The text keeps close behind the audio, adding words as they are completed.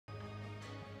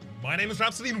My name is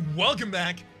Rhapsody and welcome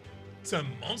back to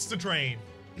Monster Train.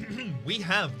 We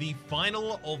have the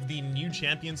final of the new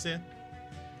champions here.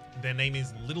 Their name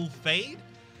is Little Fade.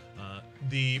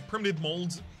 The Primitive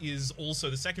Mold is also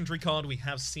the secondary card. We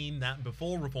have seen that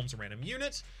before. Reforms a random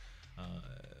unit.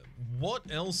 What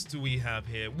else do we have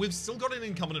here? We've still got an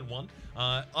Incovenant 1.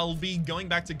 I'll be going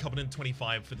back to Covenant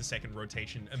 25 for the second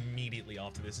rotation immediately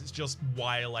after this. It's just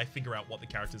while I figure out what the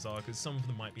characters are, because some of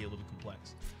them might be a little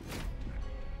complex.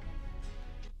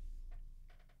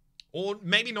 Or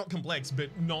maybe not complex, but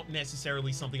not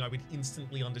necessarily something I would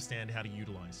instantly understand how to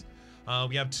utilize.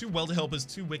 We have 2 Welder Helpers,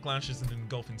 2 Wicklashes, and an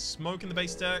Engulfing Smoke in the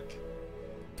base deck.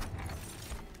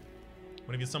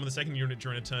 Whenever you summon the second unit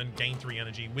during a turn, gain 3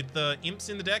 energy. With the Imps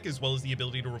in the deck, as well as the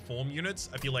ability to reform units,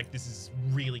 I feel like this is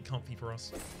really comfy for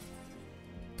us.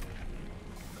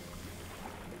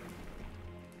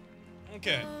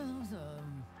 Okay.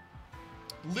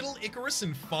 Little Icarus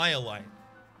and Firelight.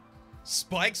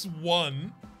 Spikes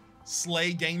 1.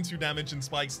 Slay, gain 2 damage, and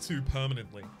spikes 2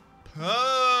 permanently.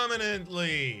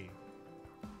 Permanently!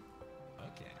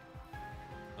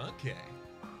 Okay.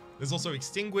 There's also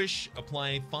Extinguish,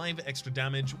 apply 5 extra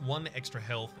damage, 1 extra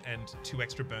health, and 2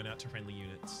 extra burnout to friendly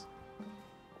units.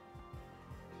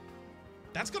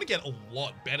 That's gotta get a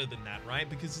lot better than that, right?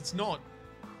 Because it's not...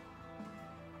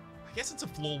 I guess it's a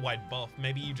floor-wide buff.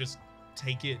 Maybe you just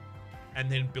take it and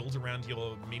then build around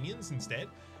your minions instead.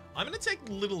 I'm gonna take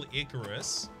Little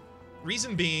Icarus.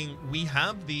 Reason being, we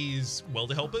have these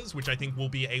Welder Helpers, which I think will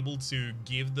be able to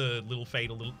give the Little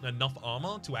Fade enough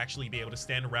armor to actually be able to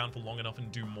stand around for long enough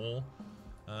and do more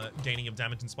gaining of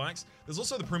damage and spikes. There's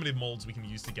also the Primitive Molds we can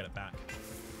use to get it back.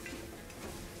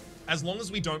 As long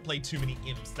as we don't play too many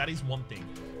Imps, that is one thing.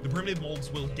 The Primitive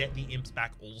Molds will get the Imps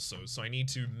back also, so I need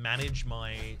to manage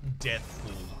my death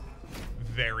pool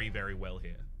very, very well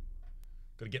here.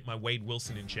 Gotta get my Wade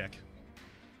Wilson in check.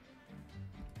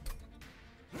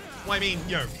 Well, I mean,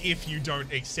 you know, if you don't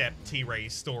accept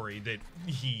T-Ray's story that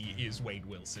he is Wade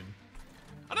Wilson.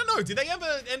 I don't know, did they ever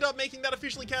end up making that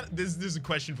officially canon? There's a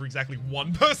question for exactly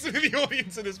one person in the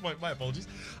audience at this point. My apologies.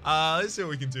 Let's see what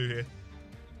we can do here.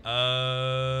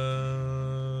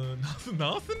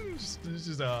 Nothing?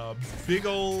 Just a big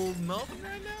old nothing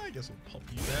right now? I guess we'll pop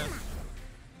you there.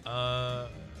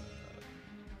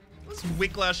 Let's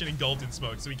Wicklash and Engulfed in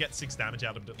Smoke so we get 6 damage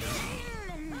out of it.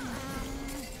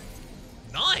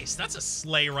 Nice! That's a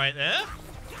slay right there.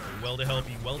 Welder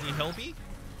Helpy, Weldy Helpy.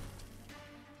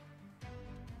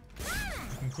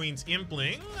 We can Queen's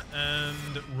Impling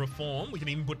and Reform. We can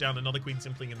even put down another Queen's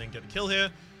Impling and then get a kill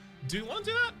here. Do you want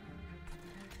to do that?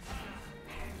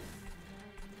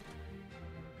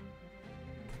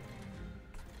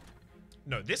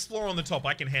 No, this floor on the top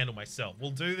I can handle myself.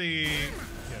 We'll do the...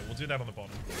 Yeah, we'll do that on the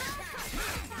bottom.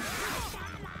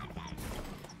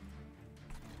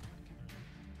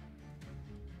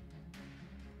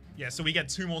 Yeah, so we get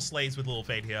 2 more slays with Little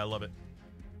Fade here. I love it.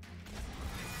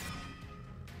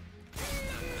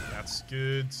 That's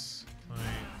good.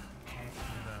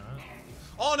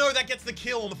 Oh no, that gets the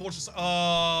kill on the Fortress. Oh,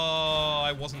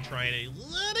 I wasn't trying to.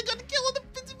 I got the kill on the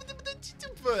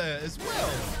as well.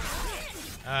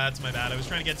 That's my bad. I was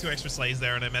trying to get 2 extra slays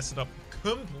there and I messed it up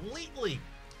completely.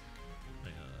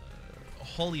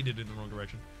 Holly did it in the wrong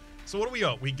direction. So what do we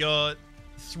got? We got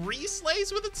 3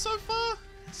 slays with it so far?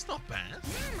 It's not bad.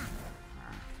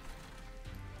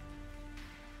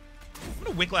 I'm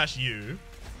gonna Wicklash you.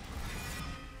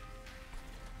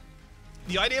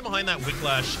 The idea behind that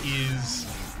Wicklash is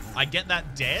I get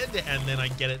that dead and then I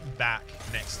get it back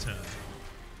next turn.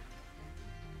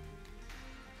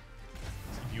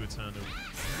 Let's give you a turn to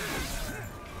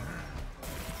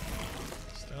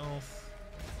stealth.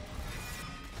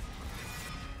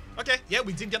 Okay, yeah,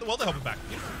 we did get the Welder Helper back.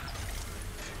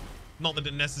 Not that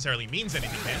it necessarily means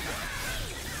anything there.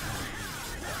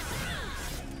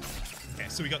 Okay,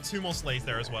 so we got 2 more slays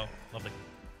there as well. Lovely.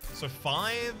 So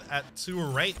 5 at 2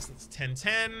 or 8. That's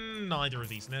 10-10. Neither of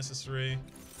these necessary.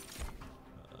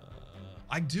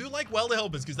 I do like Welder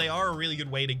Helpers because they are a really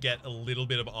good way to get a little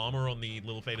bit of armor on the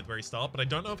Little Fade at the very start, but I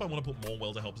don't know if I want to put more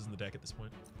Welder Helpers in the deck at this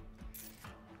point.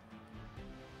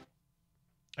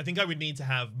 I think I would need to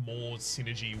have more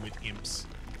synergy with Imps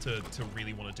to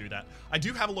really want to do that. I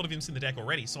do have a lot of Imps in the deck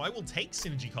already, so I will take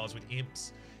synergy cards with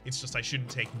Imps. It's just I shouldn't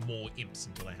take more Imps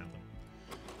until I have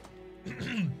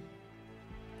them.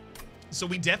 So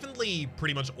we definitely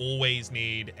pretty much always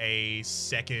need a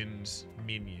second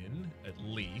minion, at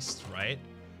least, right?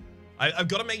 I've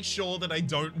got to make sure that I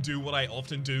don't do what I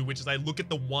often do, which is I look at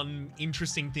the one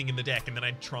interesting thing in the deck and then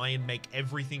I try and make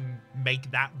everything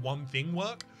make that one thing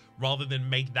work, rather than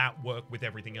make that work with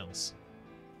everything else.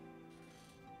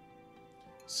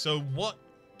 So what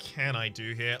can I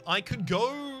do here? I could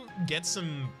go get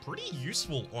some pretty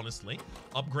useful, honestly,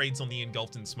 upgrades on the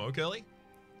Engulfed in Smoke early.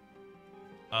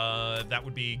 That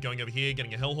would be going over here,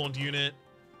 getting a Hellhorned unit.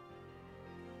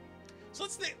 So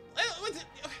let's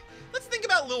think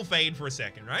about Lil Fade for a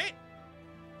second, right?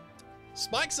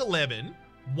 Spike's 11,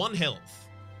 1 health.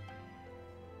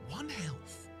 1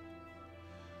 health.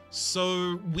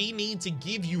 So we need to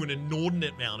give you an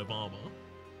inordinate amount of armor.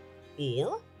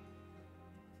 Or,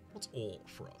 what's or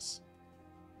for us?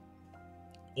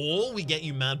 Or we get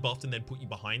you mad buffed and then put you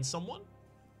behind someone?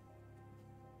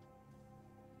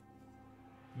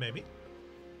 Maybe.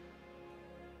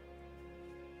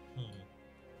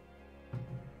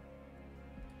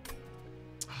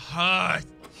 I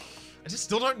just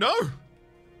still don't know.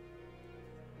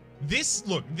 This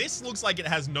looks like it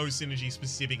has no synergy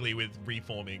specifically with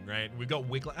reforming, right? We've got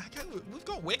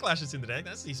Wicklashes in the deck.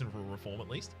 That's decent for a reform at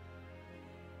least.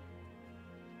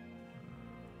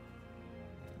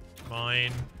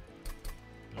 Fine.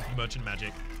 Merchant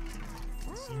Magic.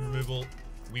 Steam removal.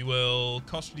 We will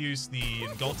cost reduce the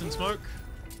Engulfed in Smoke.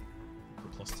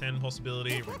 Plus 10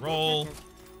 possibility. Reroll.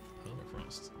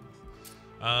 Permafrost.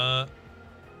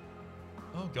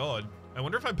 Oh god. I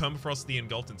wonder if I permafrost the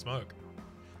Engulfed in Smoke.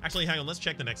 Actually, hang on. Let's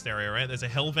check the next area, right? There's a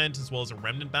Hell Vent as well as a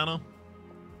Remnant banner.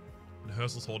 And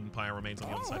Hersel's Horde and Pyre remains on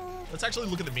the other side. Let's actually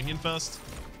look at the minion first.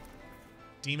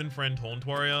 Demon Friend, Haunt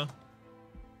Warrior.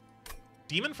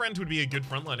 Demon Friend would be a good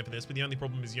frontliner for this, but the only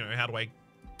problem is, you know, how do I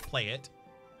play it?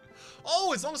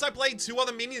 Oh, as long as I play 2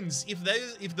 other minions. If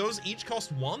those each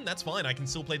cost 1, that's fine. I can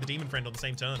still play the Demon Friend on the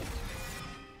same turn.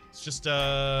 It's just,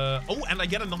 oh, and I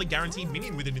get another guaranteed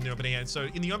minion with it in the opening hand. So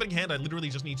in the opening hand, I literally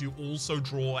just need to also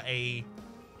draw a,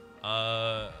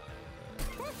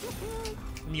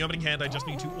 in the opening hand, I just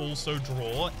need to also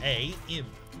draw a Imp.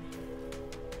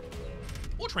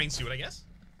 Or Train Steward, I guess.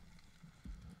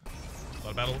 A lot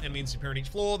of battle enemy and superior on each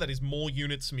floor. That is more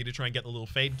units for me to try and get the little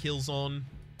Fade kills on.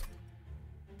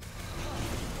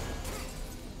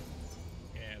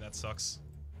 Yeah, that sucks.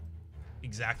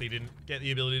 Exactly, didn't get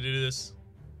the ability to do this.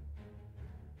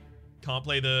 Can't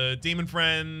play the Demon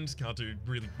Friend. Can't do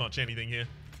really much anything here.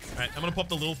 Alright, I'm gonna pop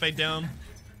the little Fade down.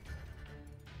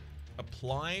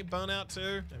 Apply Burnout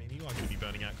too. I mean, you are gonna be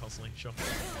burning out constantly, sure.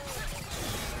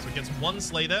 So it gets 1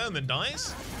 Slay there and then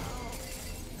dies.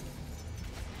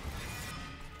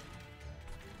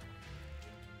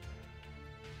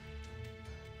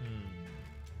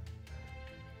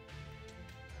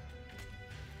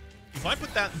 If I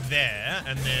put that there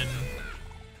and then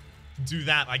do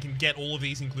that, I can get all of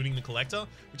these, including the Collector,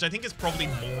 which I think is probably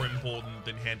more important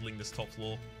than handling this top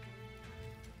floor.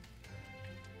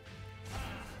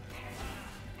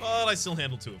 But I still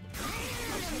handle 2 of them.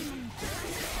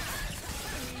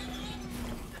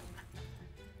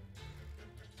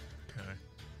 Okay.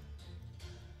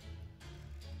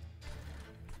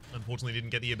 Unfortunately,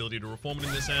 didn't get the ability to reform it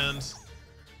in this hand.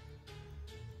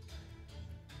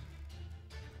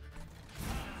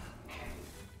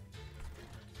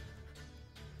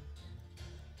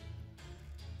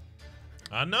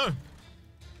 No.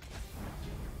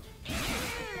 I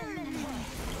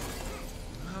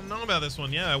don't know about this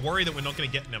one. Yeah, I worry that we're not going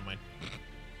to get... Never mind.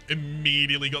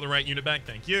 Immediately got the right unit back.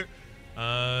 Thank you.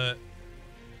 Let's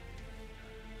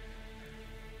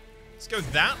go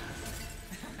that.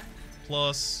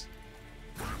 Plus...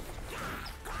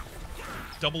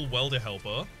 double Welder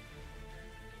Helper.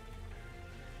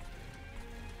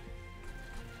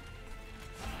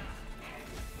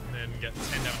 And then get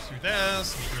 10 damage through there,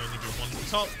 so you can only do 1 to the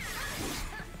top.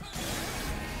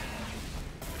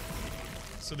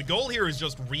 So the goal here is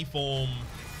just reform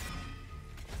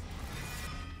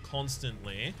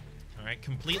constantly. Alright,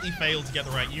 completely failed to get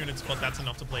the right units, but that's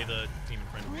enough to play the Demon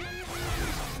Friend.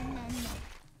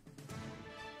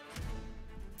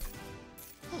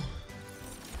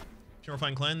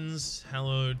 Purifying Cleanse,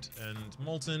 Hallowed, and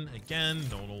Molten. Again,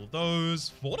 not all of those.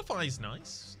 Fortify is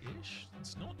nice-ish.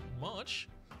 It's not much.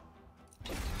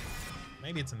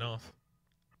 Maybe it's enough.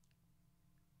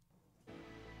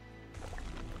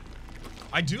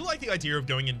 I do like the idea of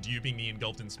going and duping the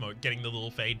Engulfed in Smoke, getting the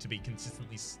little Fade to be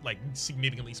consistently, like,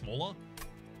 significantly smaller.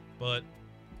 But...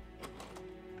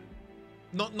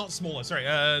 Not smaller, sorry.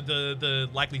 The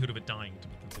likelihood of it dying to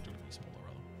be considerably smaller,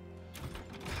 rather.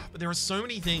 But there are so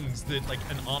many things that, like,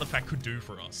 an artifact could do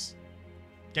for us.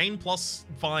 Gain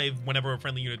 +5 whenever a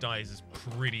friendly unit dies is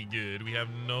pretty good. We have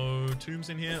no tombs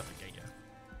in here. Okay, yeah.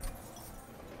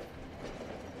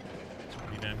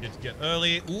 Pretty damn good to get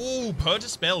early. Ooh, purge a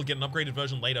spell, get an upgraded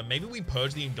version later. Maybe we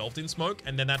purge the Engulfed in Smoke,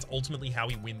 and then that's ultimately how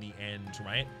we win the end,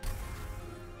 right?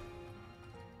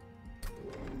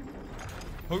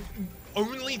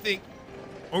 Only thing...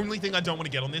 Only thing I don't want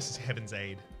to get on this is Heaven's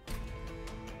Aid.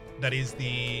 That is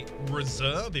the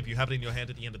reserve, if you have it in your hand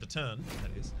at the end of the turn,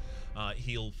 that is.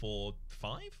 Heal for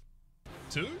 5,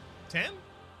 2, 10,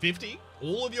 50,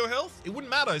 all of your health. It wouldn't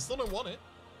matter, I still don't want it.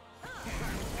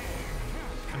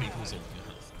 How many pulls all of your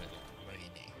health?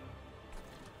 Maybe.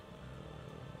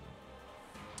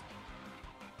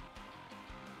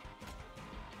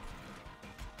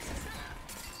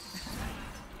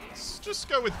 Let's just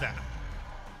go with that.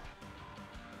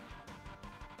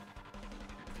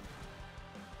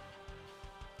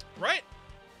 Right?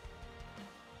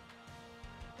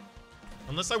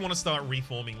 Unless I want to start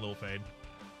reforming Lil Fade.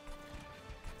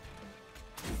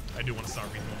 I do want to start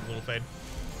reforming Lil Fade.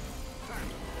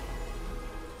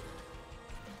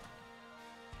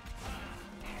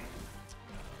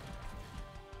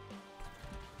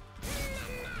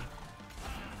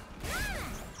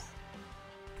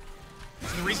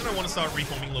 So the reason I want to start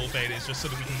reforming Lil Fade is just so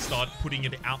that we can start putting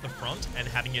it out the front and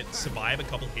having it survive a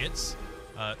couple hits.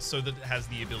 So that it has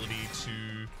the ability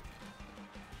to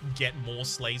get more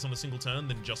slays on a single turn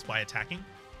than just by attacking.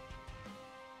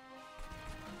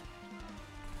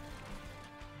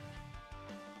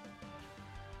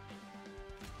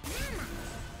 So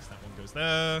that one goes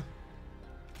there.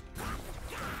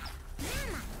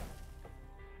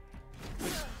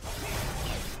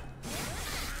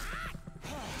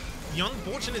 The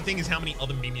unfortunate thing is how many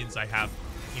other minions I have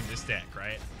in this deck,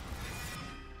 right?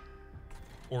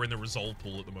 Or in the resolve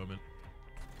pool at the moment.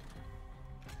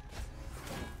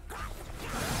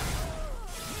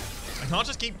 I can't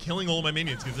just keep killing all my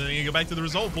minions because then you go back to the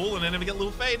resolve pool and I never get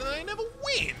Lil Fade and I never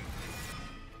win.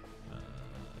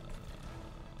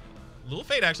 Lil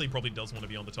Fade actually probably does want to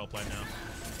be on the top lane now.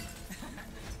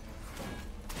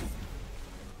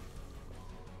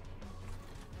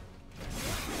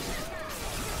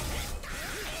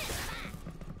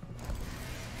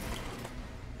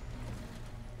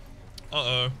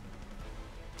 Uh-oh.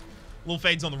 Lil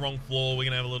Fade's on the wrong floor. We're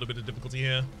going to have a little bit of difficulty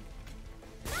here.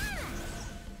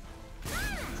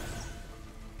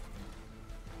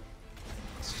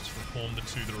 Let's just reform the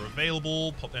 2 that are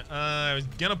available. Pop that. I was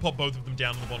going to pop both of them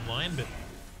down to the bottom line, but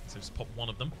so just pop one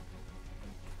of them.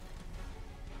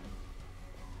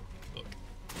 Look.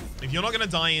 If you're not going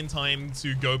to die in time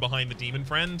to go behind the demon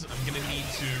friend, I'm going to need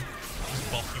to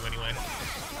just buff you anyway.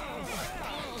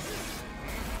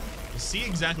 See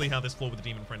exactly how this floor with the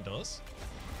demon friend does.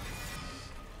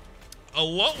 A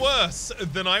lot worse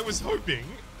than I was hoping.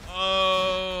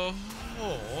 Oh.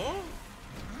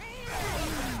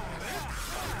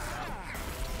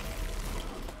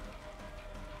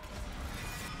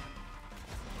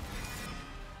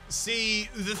 See,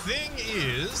 the thing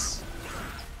is...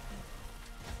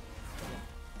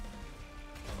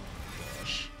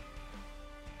 Gosh.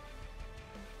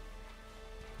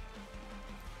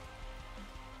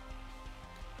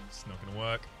 It's not gonna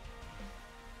work.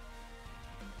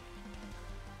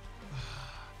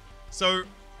 So,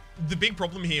 the big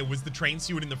problem here was the train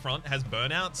steward in the front has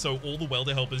burnout, so all the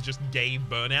welder helpers just gave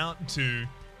burnout to...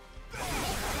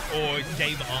 or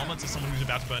gave armor to someone who's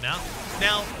about to burn out.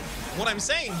 Now, what I'm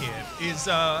saying here is,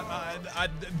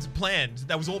 it's planned.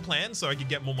 That was all planned so I could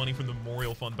get more money from the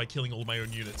Memorial Fund by killing all my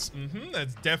own units.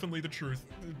 That's definitely the truth.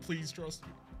 Please trust me.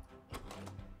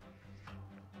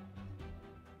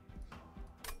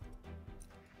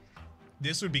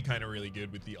 This would be kind of really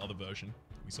good with the other version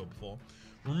we saw before.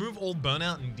 Remove all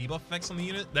burnout and debuff effects on the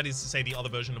unit. That is to say the other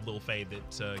version of Lil Fade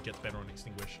that gets better on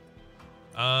Extinguish.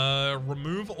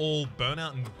 Remove all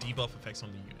burnout and debuff effects on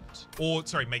the unit. Or,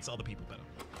 sorry, makes other people better.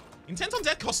 Intent on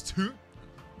Death costs 2.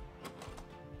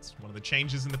 It's one of the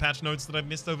changes in the patch notes that I've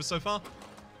missed over so far.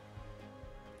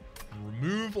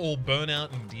 Remove all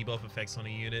burnout and debuff effects on a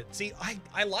unit. See,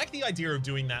 I like the idea of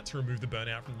doing that to remove the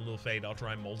burnout from the Lil Fade after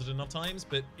I mold it enough times,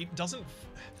 but it doesn't...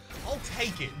 I'll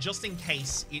take it, just in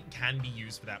case it can be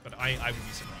used for that, but I would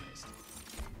be surprised.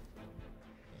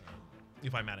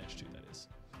 If I manage to, that is.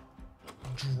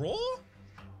 Draw?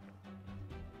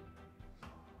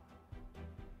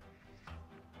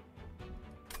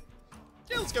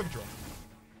 Yeah, let's go for draw.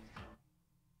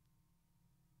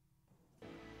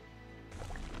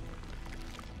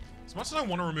 As much as I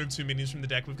want to remove 2 minions from the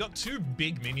deck, we've got 2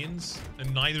 big minions,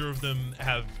 and neither of them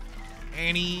have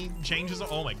any changes.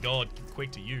 Oh my god,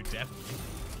 quick to you, definitely.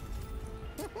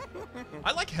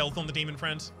 I like health on the demon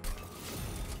friend.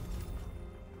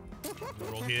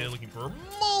 We're all here looking for a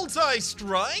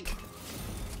multi-strike.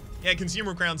 Yeah,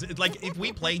 Consumer of Crowns. It's like, if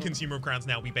we play Consumer of Crowns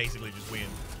now, we basically just win.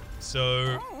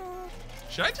 So,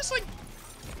 should I just like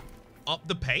up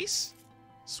the pace?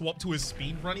 Swap to a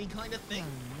speedrunny kind of thing?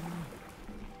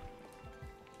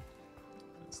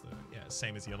 That's the, yeah,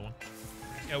 same as the other one.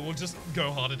 Yeah, we'll just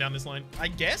go harder down this line. I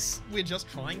guess we're just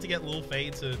trying to get Lil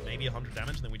Fade to maybe 100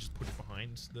 damage, and then we just put it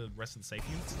behind the rest of the safe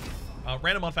units.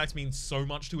 Random artifacts mean so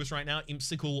much to us right now.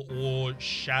 Impsicle or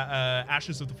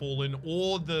Ashes of the Fallen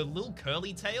or the little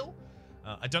curly tail.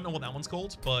 I don't know what that one's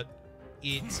called, but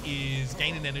it is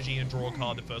gain an energy and draw a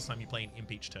card the first time you play an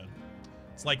Imp each turn.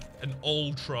 It's like an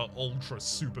ultra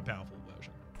super powerful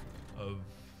version of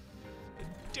a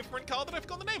different card that I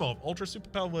forgot the name of. Ultra super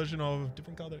powerful version of a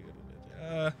different card that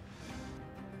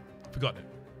forgot it.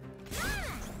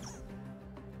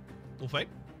 Little Fade.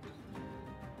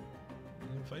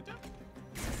 Little Fade there.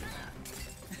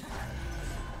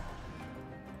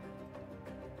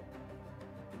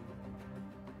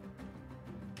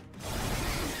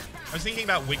 I was thinking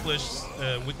about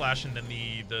Wicklash and then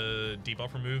the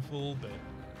debuff removal, but it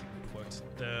worked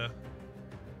there.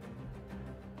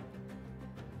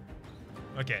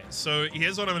 Okay, so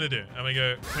here's what I'm gonna do. I'm gonna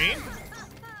go Queen.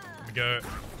 I'm gonna go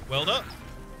Welder.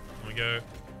 I'm gonna go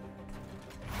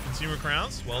Consumer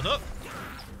Crowns. Welder.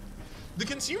 The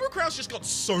Consumer Crowns just got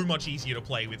so much easier to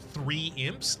play with 3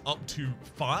 imps up to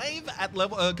 5 at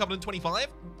level Covenant 25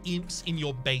 imps in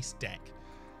your base deck.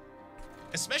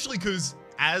 Especially because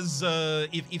as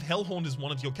if Hellhorn is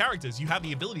one of your characters, you have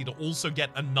the ability to also get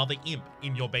another imp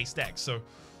in your base deck. So,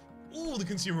 ooh, the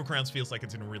Consumer Crowns feels like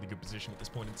it's in a really good position at this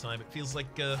point in time. It feels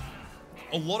like a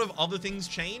lot of other things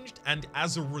changed, and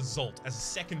as a result, as a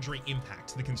secondary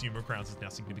impact, the Consumer Crowns is now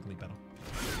significantly better.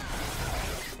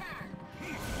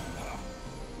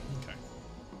 Okay.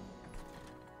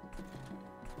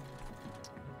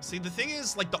 See, the thing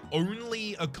is, like, the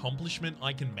only accomplishment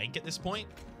I can make at this point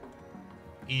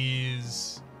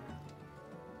is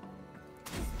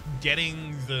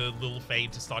getting the Lil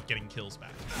Fade to start getting kills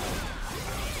back.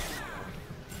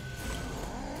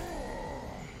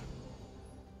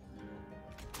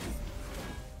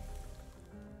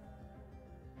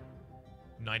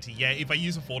 $90. Yeah, if I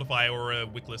use a Fortify or a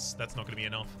Wickless, that's not going to be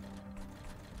enough.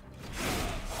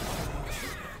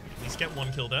 At least get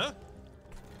 1 kill there.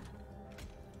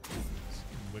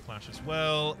 Wicklash as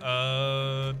well.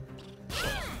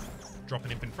 Drop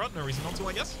an imp in front, no reason not to,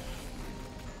 I guess.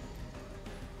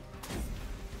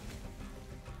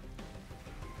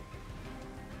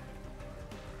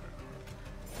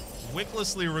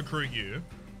 Wicklessly recruit you.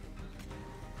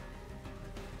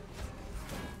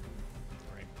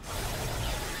 Great.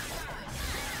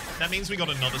 That means we got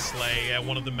another Slay.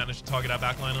 One of them managed to target our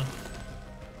backliner.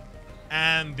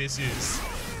 And this is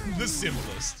the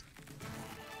simplest.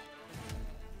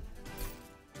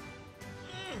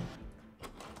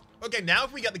 Okay, now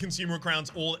if we get the Consumer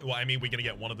Crowns all... Well, I mean, we're going to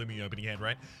get one of them in the opening hand,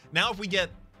 right? Now if we get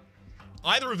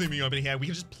either of them in the opening hand, we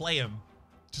can just play them.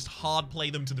 Just hard play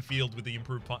them to the field with the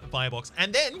improved Firebox.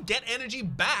 And then get energy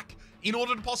back in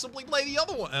order to possibly play the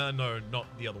other one. No, not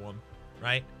the other one,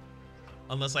 right?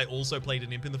 Unless I also played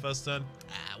an Imp in the first turn.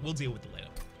 We'll deal with it later.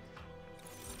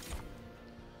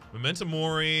 Memento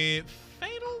Mori...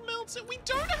 Fatal Melts it. We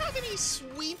don't have any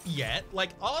sweep yet. Like,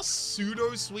 our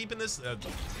pseudo sweep in this...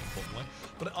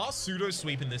 but our pseudo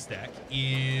sweep in this deck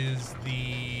is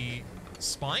the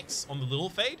spikes on the Little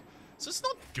Fade. So it's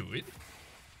not good.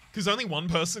 Because only one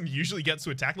person usually gets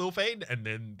to attack Little Fade, and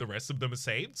then the rest of them are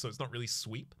saved. So it's not really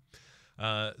sweep.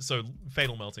 So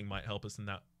Fatal Melting might help us in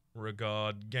that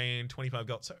regard. Gain 25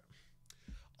 gold. So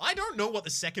I don't know what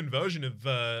the second version of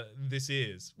this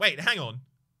is. Wait, hang on.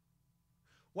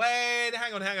 Wait,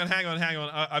 hang on.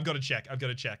 I've got to check.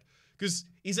 Because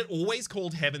is it always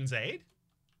called Heaven's Aid?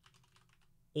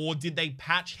 Or did they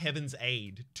patch Heaven's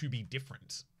Aid to be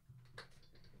different?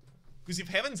 Because if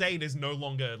Heaven's Aid is no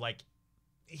longer, like,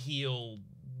 heal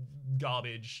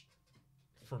garbage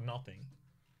from nothing,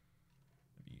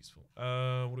 that'd be useful.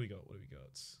 What do we got?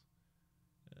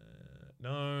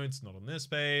 No, it's not on this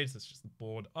page. That's just the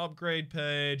board upgrade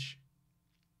page.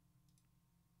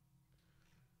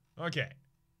 Okay.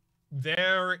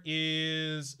 There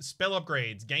is spell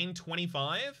upgrades. Gain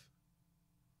 25.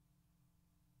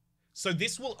 So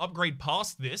this will upgrade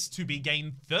past this to be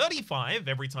gain 35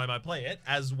 every time I play it,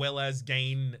 as well as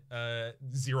gain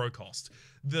 0 cost.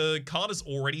 The card is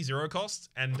already 0 cost,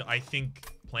 and I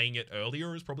think playing it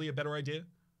earlier is probably a better idea.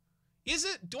 Is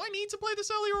it? Do I need to play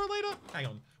this earlier or later? Hang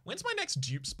on. When's my next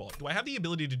dupe spot? Do I have the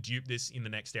ability to dupe this in the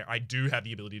next area? I do have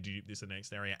the ability to dupe this in the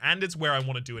next area, and it's where I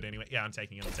want to do it anyway. Yeah, I'm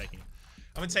taking it. I'm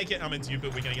gonna take it. I'm gonna dupe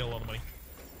it. We're gonna get a lot of money.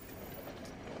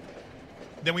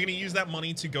 Then we're going to use that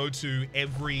money to go to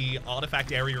every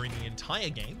artifact area in the entire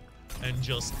game and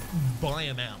just buy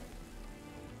them out.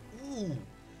 Ooh.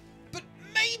 But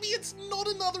maybe it's not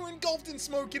another Engulfed in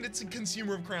Smoke and it's a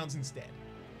Consumer of Crowns instead.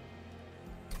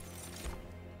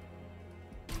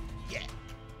 Yeah.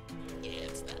 Yeah,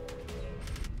 it's that.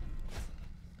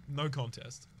 No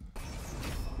contest.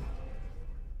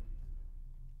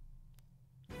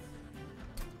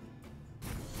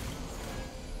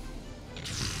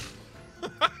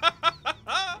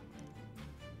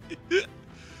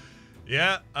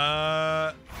 Yeah,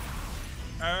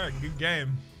 good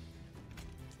game.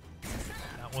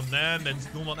 That one then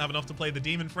still not have enough to play the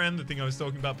demon friend, the thing I was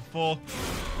talking about before.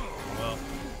 Well.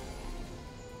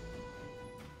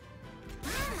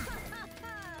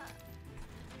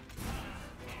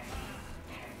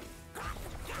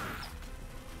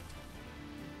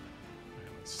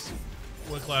 Let's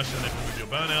work clash and then remove your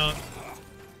burnout.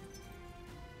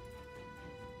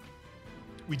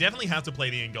 We definitely have to play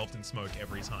the engulfed in smoke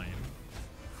every time.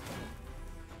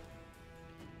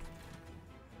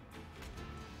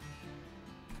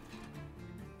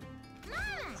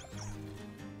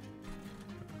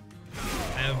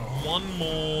 I have one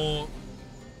more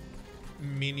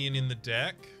minion in the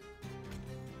deck.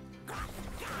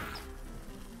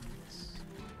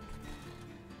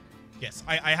 Yes,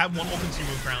 I have one more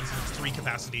consumer of crowns and it's 3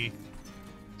 capacity.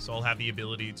 So I'll have the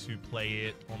ability to play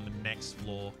it on the next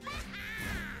floor.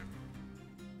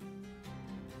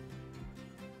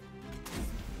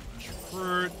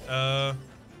 Fruit, guess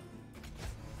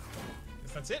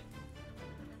that's it.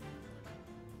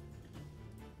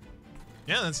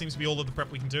 Yeah, that seems to be all of the prep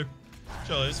we can do.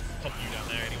 Sure, let's pop you down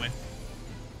there anyway.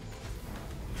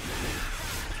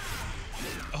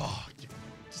 Oh,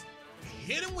 just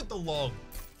hit him with the log.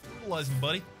 Brutalize him,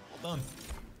 buddy. Well done.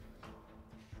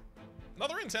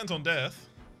 Another intent on death.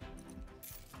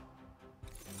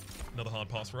 Another hard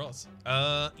pass for us.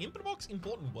 Input box,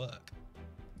 important work.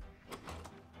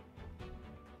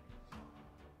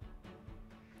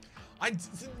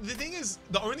 The thing is,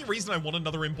 the only reason I want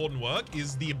another important work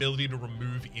is the ability to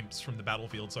remove imps from the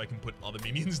battlefield so I can put other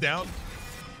minions down.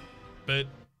 But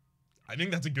I think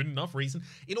that's a good enough reason.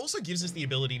 It also gives us the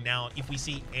ability now, if we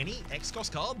see any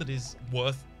X-Cost card that is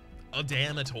worth a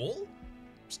damn at all,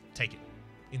 just take it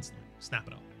instantly, snap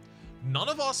it up. None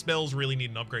of our spells really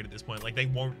need an upgrade at this point. Like, they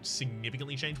won't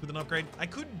significantly change with an upgrade. I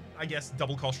could, I guess,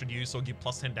 double cost reduce or give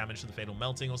plus 10 damage to the Fatal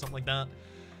Melting or something like that.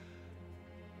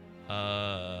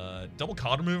 Double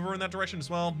card remover in that direction as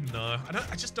well. No,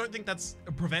 I just don't think that's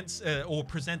prevents or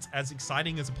presents as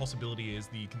exciting as a possibility as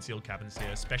the Concealed Cabins here,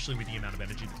 especially with the amount of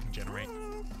energy that it can generate.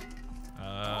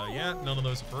 Yeah, none of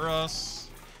those are for us.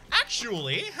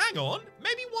 Actually, hang on,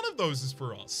 maybe one of those is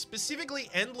for us. Specifically,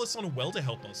 Endless on a Welder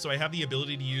Helper. So I have the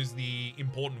ability to use the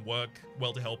important work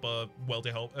Welder Helper,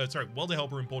 Welder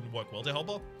Helper, important work Welder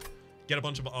Helper. Get a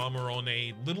bunch of armor on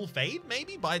a Little Fade,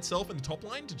 maybe by itself in the top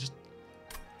line to just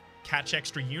catch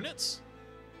extra units.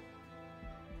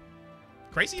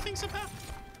 Crazy things have happened.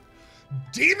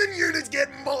 Demon units get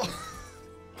more.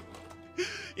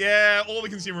 Yeah, all the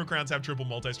consumer crowns have triple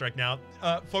multi-strike now.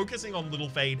 Focusing on Little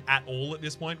Fade at all at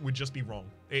this point would just be wrong.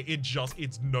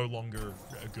 It's no longer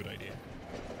a good idea.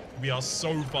 We are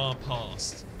so far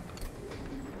past.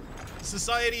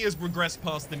 Society has regressed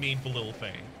past the need for Little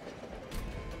Fade.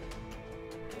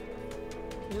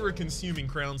 We're a consuming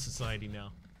crown society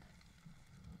now.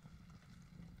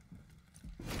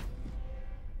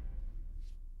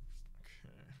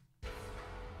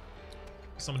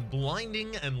 Summon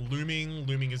Blinding and Looming.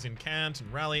 Looming is in Cant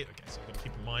and Rally. Okay, so I've got to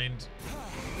keep in mind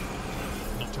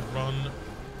not to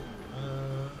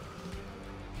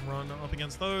run up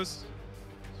against those.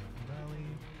 Rally.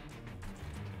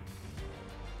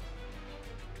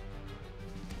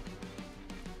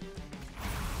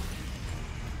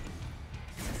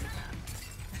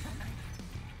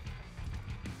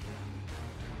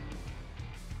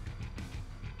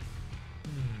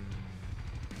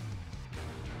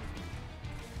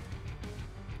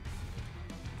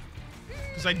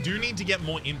 Because I do need to get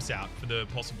more imps out for the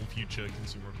possible future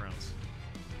consumer crowns.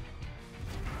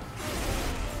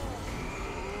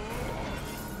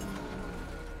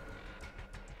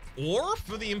 Or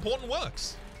for the important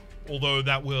works. Although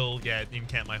that will, yeah,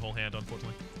 incant my whole hand,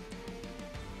 unfortunately.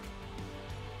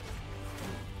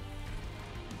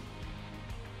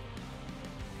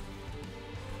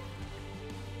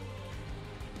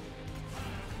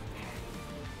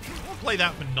 I'll play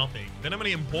that for nothing. Then how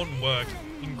many important work?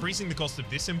 Increasing the cost of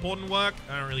this important work,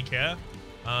 I don't really care.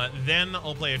 Then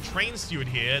I'll play a Train Steward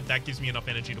here. That gives me enough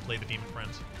energy to play the Demon Friend.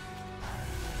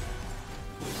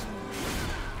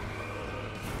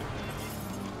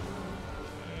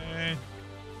 Okay.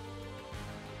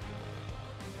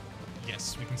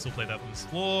 Yes, we can still play that on this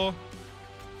floor.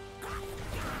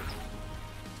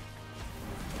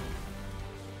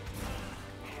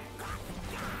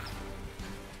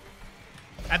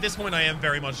 At this point, I am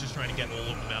very much just trying to get all of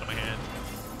them out of my hand.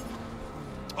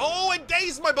 Oh, it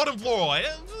dazed my bottom floor.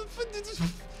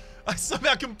 I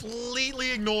somehow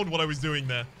completely ignored what I was doing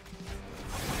there.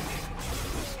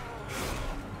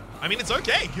 I mean, it's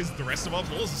okay, because the rest of our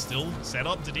floors are still set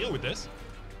up to deal with this.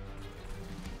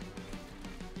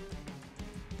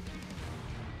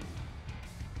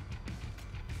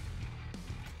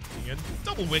 You get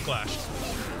double whiplash.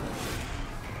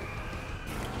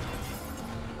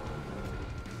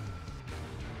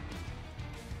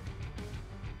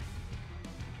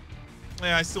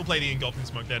 Yeah, I still play the engulfing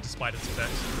smoke there despite its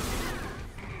effects.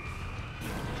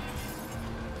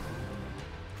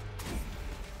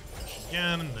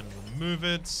 Again, and then remove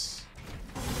it.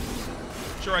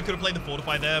 Sure, I could have played the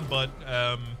fortify there, but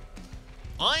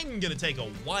I'm gonna take a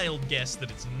wild guess that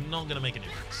it's not gonna make a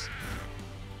difference.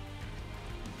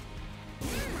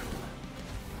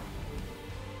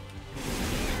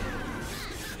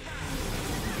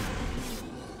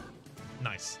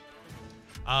 Nice.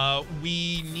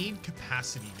 We need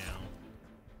capacity now.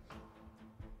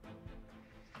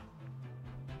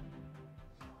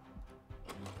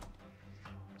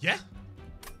 Yeah.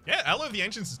 Yeah, Allo of the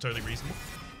Ancients is totally reasonable.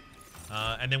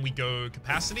 And then we go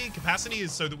capacity. Capacity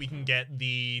is so that we can get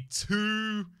the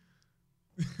two...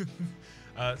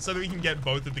 so that we can get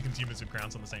both of the consumers of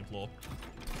crowns on the same floor.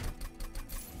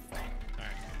 Alright.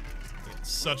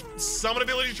 Such summon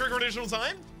ability trigger additional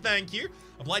time. Thank you.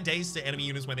 Apply daze to enemy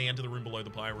units when they enter the room below the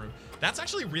pyre room. That's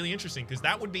actually really interesting, because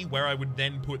that would be where I would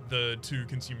then put the two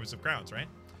consumers of crowns, right?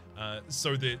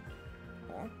 So that...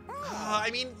 I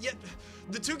mean, yeah,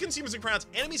 the two consumers of crowns,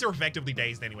 enemies are effectively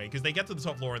dazed anyway, because they get to the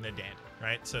top floor and they're dead,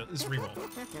 right? So let's reroll.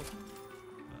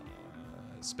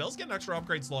 Spells get an extra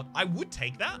upgrade slot. I would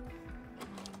take that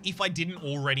if I didn't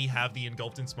already have the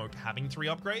Engulfed in Smoke having 3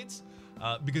 upgrades,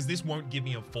 because this won't give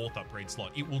me a 4th upgrade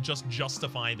slot. It will just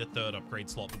justify the 3rd upgrade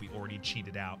slot that we already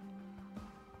cheated out.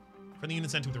 For the unit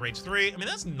sent with the Rage 3, I mean,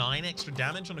 that's 9 extra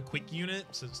damage on a quick unit,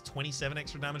 so it's 27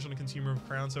 extra damage on a consumer of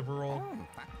crowns overall.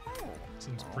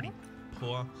 Seems pretty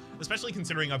poor, especially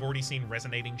considering I've already seen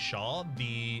Resonating Shard,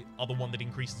 the other one that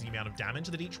increases the amount of damage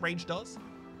that each rage does.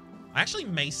 I actually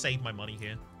may save my money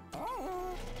here.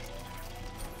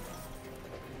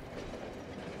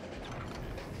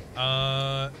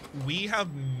 We have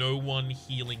no one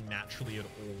healing naturally at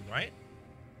all, right?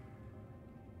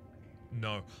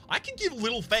 No. I can give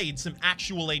Little Fade some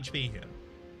actual HP here.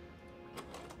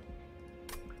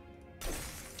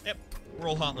 Yep, we're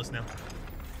all heartless now.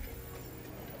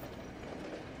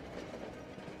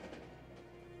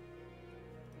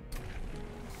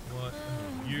 What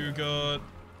you got?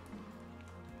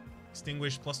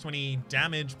 Extinguish, plus 20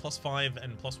 damage, plus 5,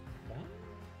 and plus 1?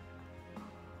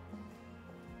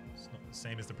 It's not the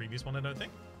same as the previous one, I don't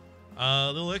think.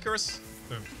 Little Icarus.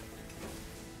 Boom.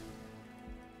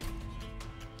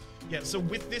 Yeah, so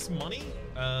with this money,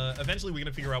 eventually we're going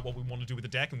to figure out what we want to do with the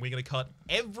deck, and we're going to cut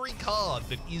every card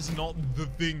that is not the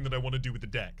thing that I want to do with the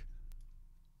deck.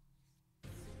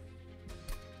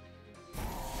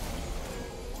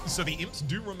 So the imps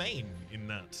do remain in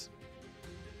that.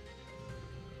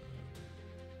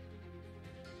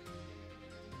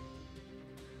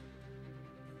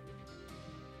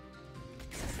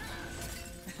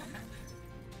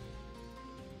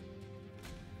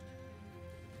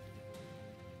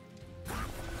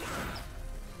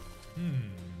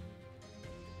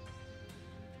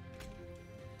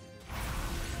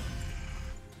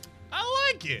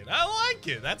 I like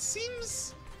it. That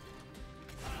seems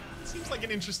like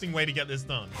an interesting way to get this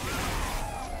done.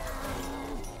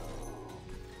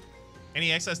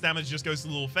 Any excess damage just goes to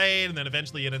Little Fade, and then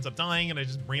eventually it ends up dying, and I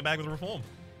just bring it back with a Reform.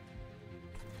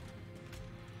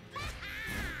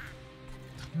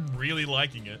 I'm really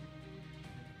liking it.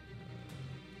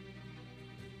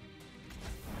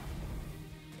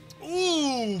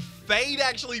 Ooh, Fade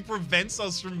actually prevents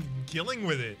us from killing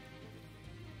with it.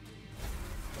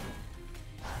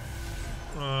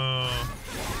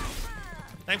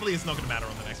 Thankfully, it's not going to matter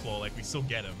on the next floor. Like, we still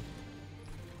get him.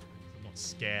 I'm not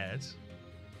scared.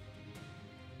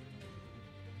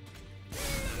 Take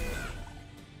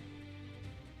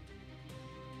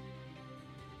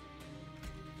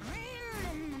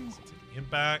the imp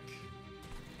back.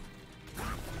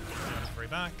 Spray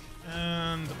back.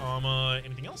 And armor.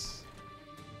 Anything else?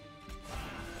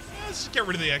 Yeah, let's just get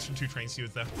rid of the extra 2 Train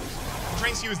Stewards there. The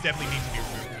Train Stewards definitely need to be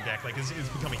removed from the deck. Like, it's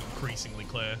becoming increasingly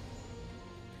clear.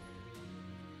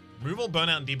 Remove all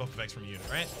burnout and debuff effects from a unit,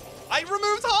 right? I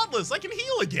removed Heartless! I can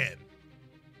heal again!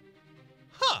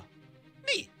 Huh.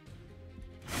 Neat.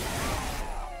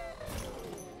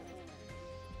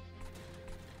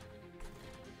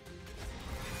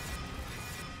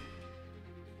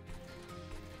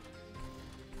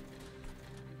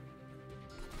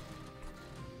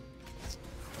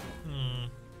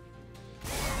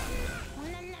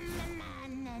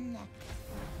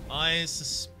 I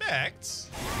suspect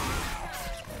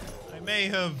I may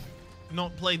have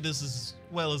not played this as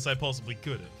well as I possibly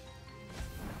could have.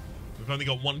 We've only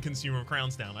got one consumer of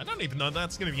crowns down. I don't even know if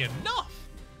that's going to be enough.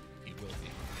 It will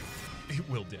be. It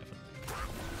will definitely.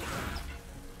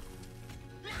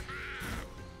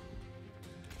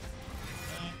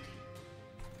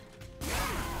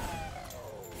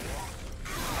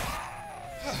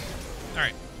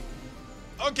 Alright.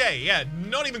 Okay, yeah,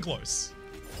 not even close.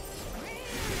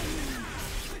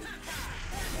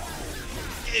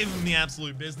 Give him the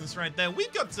absolute business right there.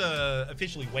 We've got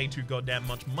officially way too goddamn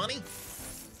much money.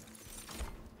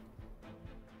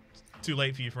 Too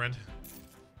late for you, friend.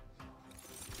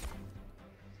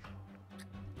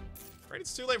 Right,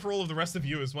 it's too late for all of the rest of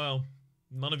you as well.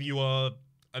 None of you are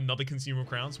another consumer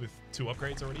crowns with 2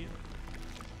 upgrades already.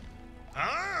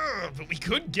 Ah, but we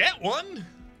could get one.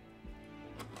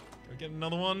 Go get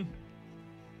another one.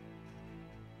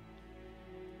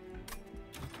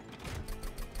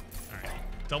 Alright,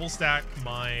 double stack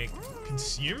my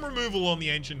consume removal on the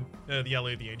ancient, the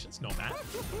Ally of the Ancients. Not bad.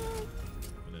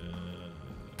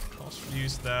 Cost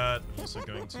reduce that. Also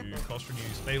going to cost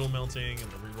reduce fatal melting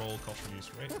and the reroll cost reduce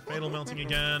fatal melting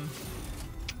again.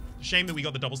 Shame that we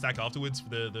got the double stack afterwards for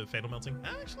the fatal melting.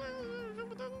 Actually,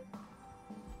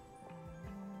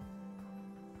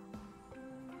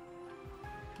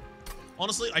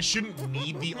 honestly, I shouldn't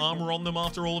need the armor on them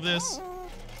after all of this.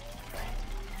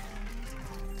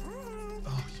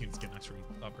 Oh, units get an extra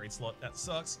upgrade slot. That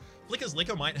sucks. Flicker's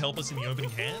Liquor might help us in the opening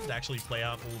hand to actually play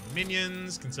out all the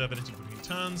minions. Conserve energy between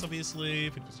turns, obviously.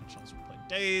 50% chance to play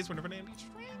days whenever an enemy is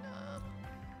random.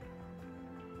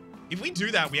 If we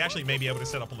do that, we actually may be able to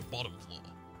set up on the bottom floor.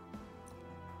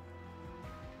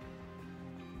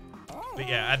 But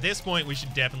yeah, at this point, we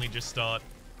should definitely just start.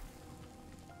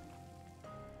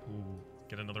 Ooh,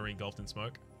 get another engulfed in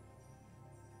smoke.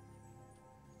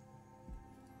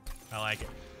 I like it.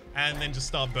 And then just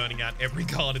start burning out every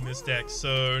card in this deck.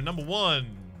 So, number 1,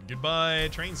 goodbye,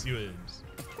 Train Stewards.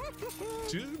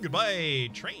 2, goodbye,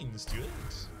 Train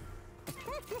Stewards.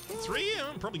 3,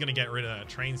 I'm probably going to get rid of that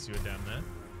Train Steward down there.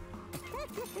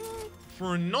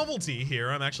 For a novelty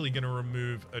here, I'm actually going to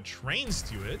remove a Train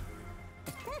Steward.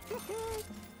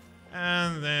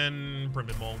 And then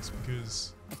Primitive Molds,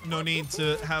 because no need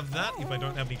to have that if I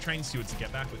don't have any Train Stewards to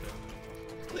get back with it.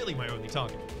 Clearly my only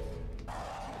target.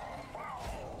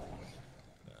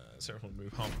 Seraph will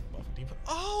move half buff deeper.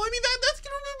 Oh, I mean, that's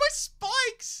gonna remove my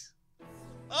spikes!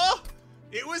 Oh,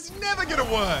 it was never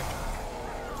gonna work!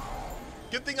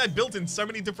 Good thing I built in so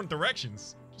many different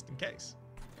directions, just in case.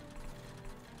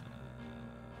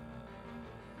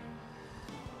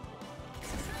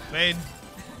 Fade.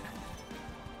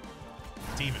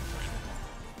 Demon friend.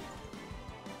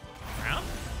 Crown.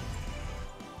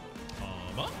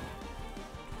 Armor.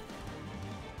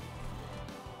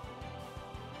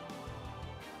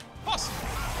 Boss.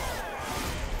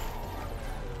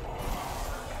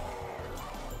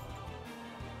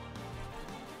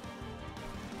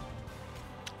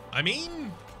 I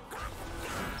mean,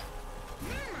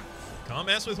 can't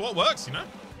mess with what works, you know?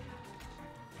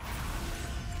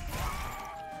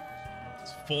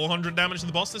 It's 400 damage to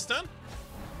the boss this turn.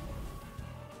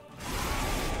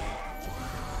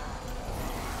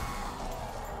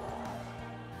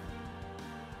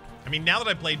 I mean, now that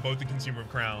I played both the Consumer of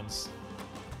Crowns,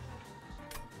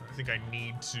 I think I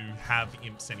need to have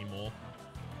imps anymore.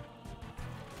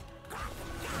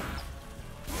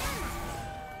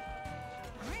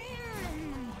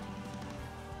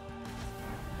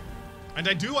 And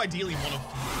I do ideally want to,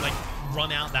 like,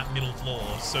 run out that middle floor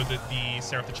so that the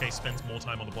Seraph the Chase spends more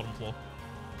time on the bottom floor.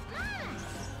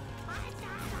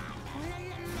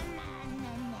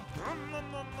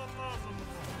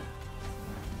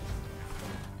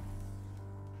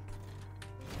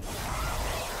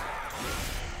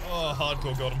 Oh,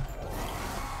 hardcore got him.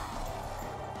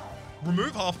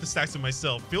 Remove half the stacks of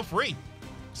myself. Feel free.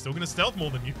 Still gonna stealth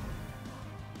more than you.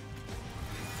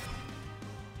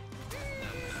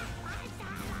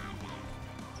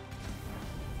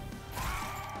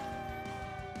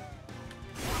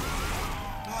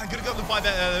 Oh, I could have gotten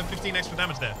the 15 extra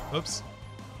damage there. Oops.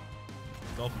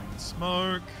 Golf and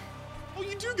smoke. Oh,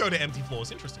 you do go to empty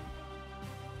floors. Interesting.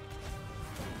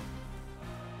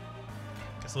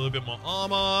 A little bit more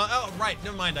armor. Oh, right.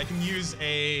 Never mind. I can use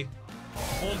a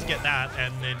form to get that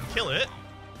and then kill it.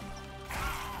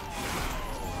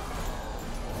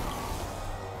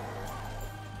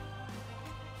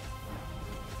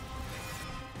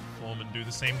 Form and do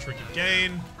the same trick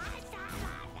again.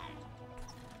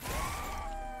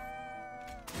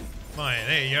 Fine.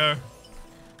 There you go.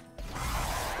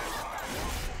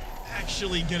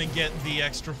 actually gonna get the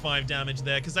extra 5 damage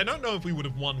there, because I don't know if we would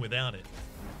have won without it.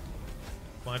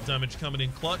 5 damage coming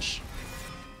in clutch.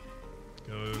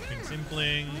 Go King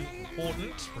Simpling.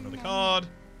 Important for another card.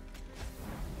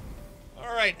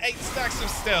 Alright, 8 stacks of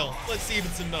stealth. Let's see if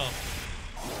it's enough.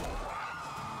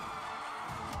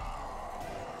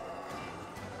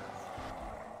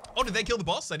 Oh, did they kill the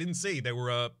boss? I didn't see. They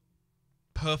were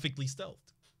perfectly stealthed.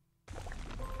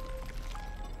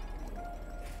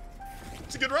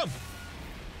 It's a good run.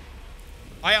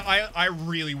 I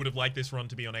really would have liked this run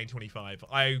to be on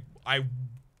A25.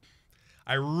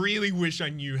 I really wish I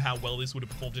knew how well this would have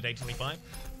performed at A25.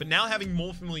 But now having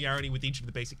more familiarity with each of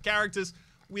the basic characters,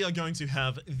 we are going to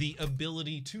have the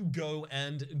ability to go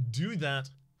and do that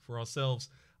for ourselves.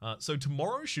 So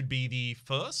tomorrow should be the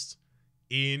first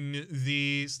in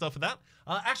the stuff for that.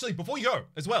 Actually, before you go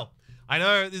as well, I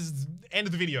know this is the end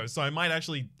of the video, so I might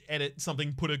actually edit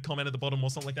something, put a comment at the bottom or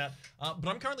something like that. But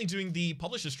I'm currently doing the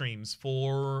publisher streams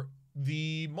for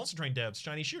the Monster Train devs,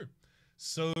 Shiny Shoe.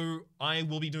 So I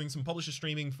will be doing some publisher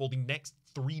streaming for the next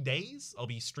 3 days. I'll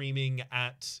be streaming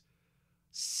at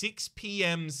 6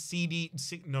 p.m.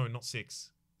 no, not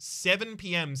 6. 7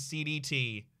 p.m.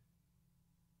 CDT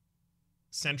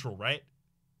Central, right?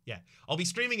 Yeah. I'll be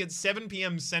streaming at 7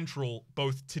 p.m. Central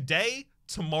both today,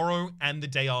 tomorrow, and the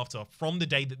day after, from the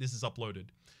day that this is uploaded.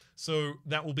 So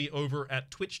that will be over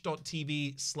at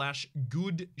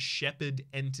twitch.tv/Good Shepherd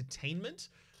Entertainment.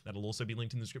 That'll also be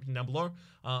linked in the description down below.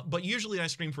 But usually I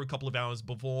stream for a couple of hours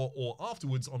before or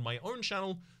afterwards on my own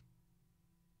channel,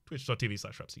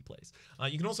 twitch.tv/Rhapsody Plays.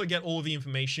 You can also get all of the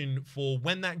information for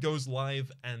when that goes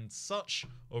live and such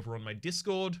over on my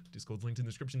Discord. Discord's linked in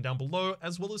the description down below,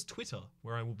 as well as Twitter,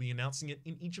 where I will be announcing it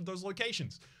in each of those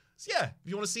locations. So yeah, if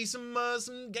you want to see some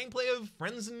gameplay of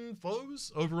friends and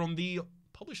foes over on the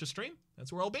publisher stream,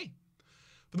 that's where I'll be.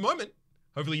 For the moment,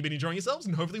 hopefully you've been enjoying yourselves,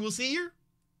 and hopefully we'll see you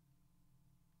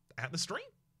at the stream.